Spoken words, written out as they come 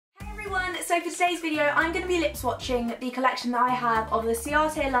so for today's video I'm going to be lip swatching the collection that I have of the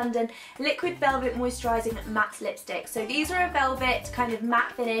Ciaté London Liquid Velvet Moisturising Matte Lipstick. So these are a velvet kind of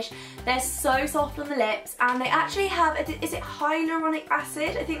matte finish. They're so soft on the lips and they actually have, is it hyaluronic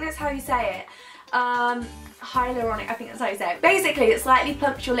acid? I think that's how you say it. Hyaluronic, I think that's how you say it. Basically, it slightly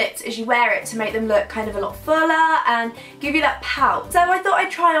plumps your lips as you wear it to make them look kind of a lot fuller and give you that pout. So I thought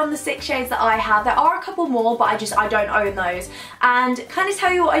I'd try on the 6 shades that I have. There are a couple more, but I don't own those. And kind of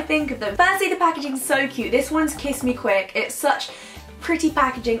tell you what I think of them. Firstly, the packaging's so cute. This one's Kiss Me Quick. It's such pretty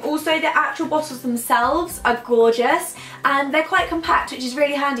packaging. Also, the actual bottles themselves are gorgeous and they're quite compact, which is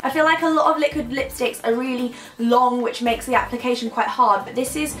really handy. I feel like a lot of liquid lipsticks are really long, which makes the application quite hard, but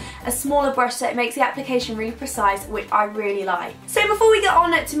this is a smaller brush so it makes the application really precise, which I really like. So before we get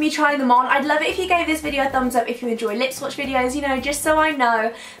on to me trying them on, I'd love it if you gave this video a thumbs up if you enjoy lip swatch videos, you know, just so I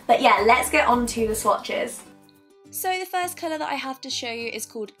know. But yeah, let's get on to the swatches. So the first colour that I have to show you is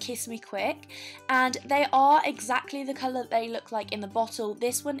called Kiss Me Quick, and they are exactly the colour that they look like in the bottle.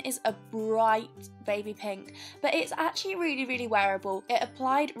 This one is a bright baby pink, but it's actually really wearable. It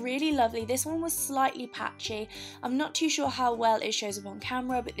applied really lovely. This one was slightly patchy. I'm not too sure how well it shows up on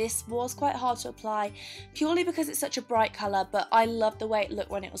camera, but this was quite hard to apply purely because it's such a bright colour, but I loved the way it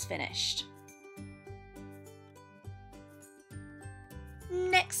looked when it was finished.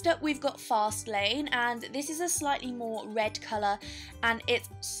 Next up we've got Fast Lane, and this is a slightly more red colour and it's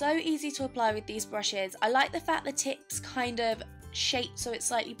so easy to apply with these brushes. I like the fact the tip's kind of shaped so it's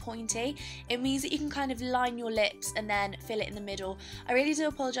slightly pointy. It means that you can kind of line your lips and then fill it in the middle. I really do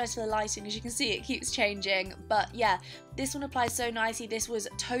apologise for the lighting, as you can see it keeps changing, but yeah, this one applies so nicely. This was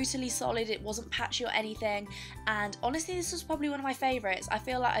totally solid, it wasn't patchy or anything, and honestly this was probably one of my favourites. I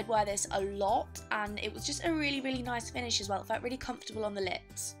feel like I'd wear this a lot and it was just a really nice finish as well. It felt really comfortable on the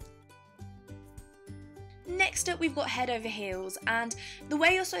lips. Next up we've got Head Over Heels, and the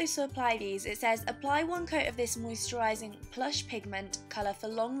way you're supposed to apply these, it says apply 1 coat of this moisturising plush pigment colour for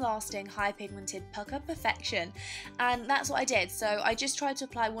long lasting high pigmented pucker perfection, and that's what I did. So I just tried to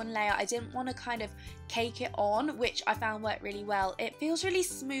apply 1 layer. I didn't want to kind of cake it on, which I found worked really well. It feels really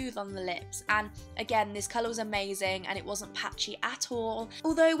smooth on the lips, and again this colour was amazing and it wasn't patchy at all.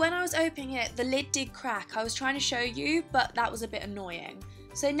 Although when I was opening it the lid did crack. I was trying to show you, but that was a bit annoying.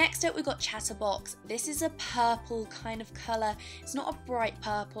 So next up we've got Chatterbox. This is a purple kind of colour. It's not a bright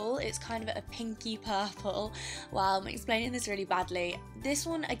purple, it's kind of a pinky purple. Wow, I'm explaining this really badly. This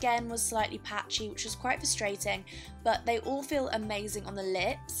one again was slightly patchy, which was quite frustrating, but they all feel amazing on the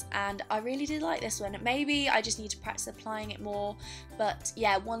lips and I really did like this one. Maybe I just need to practice applying it more, but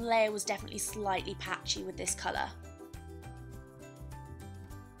yeah, 1 layer was definitely slightly patchy with this colour.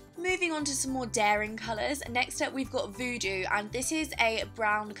 Moving on to some more daring colours, next up we've got Voodoo, and this is a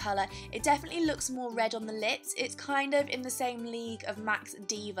brown colour. It definitely looks more red on the lips. It's kind of in the same league of MAC's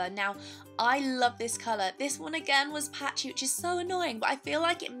Diva. Now, I love this colour. This one again was patchy, which is so annoying, but I feel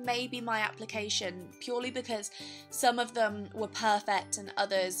like it may be my application, purely because some of them were perfect and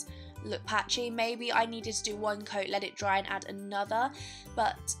others look patchy. Maybe I needed to do 1 coat, let it dry and add another,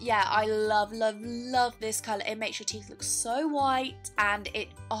 but yeah, I love this colour. It makes your teeth look so white and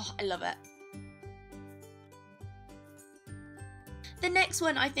I love it. The next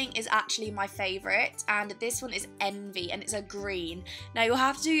one I think is actually my favourite, and this one is Envy, and it's a green. Now you'll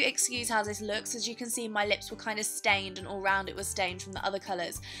have to excuse how this looks, as you can see my lips were kind of stained and all round it was stained from the other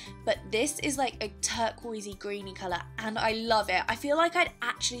colours, but this is like a turquoisey greeny colour and I love it. I feel like I'd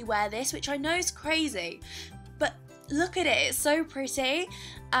actually wear this, which I know is crazy, but look at it, it's so pretty,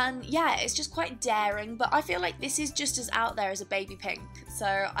 and yeah, it's just quite daring, but I feel like this is just as out there as a baby pink, so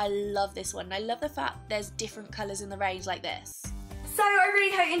I love this one. I love the fact there's different colours in the range like this. So I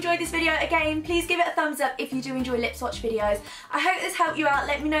really hope you enjoyed this video. Again, please give it a thumbs up if you do enjoy lip swatch videos. I hope this helped you out.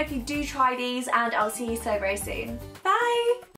 Let me know if you do try these and I'll see you so very soon. Bye!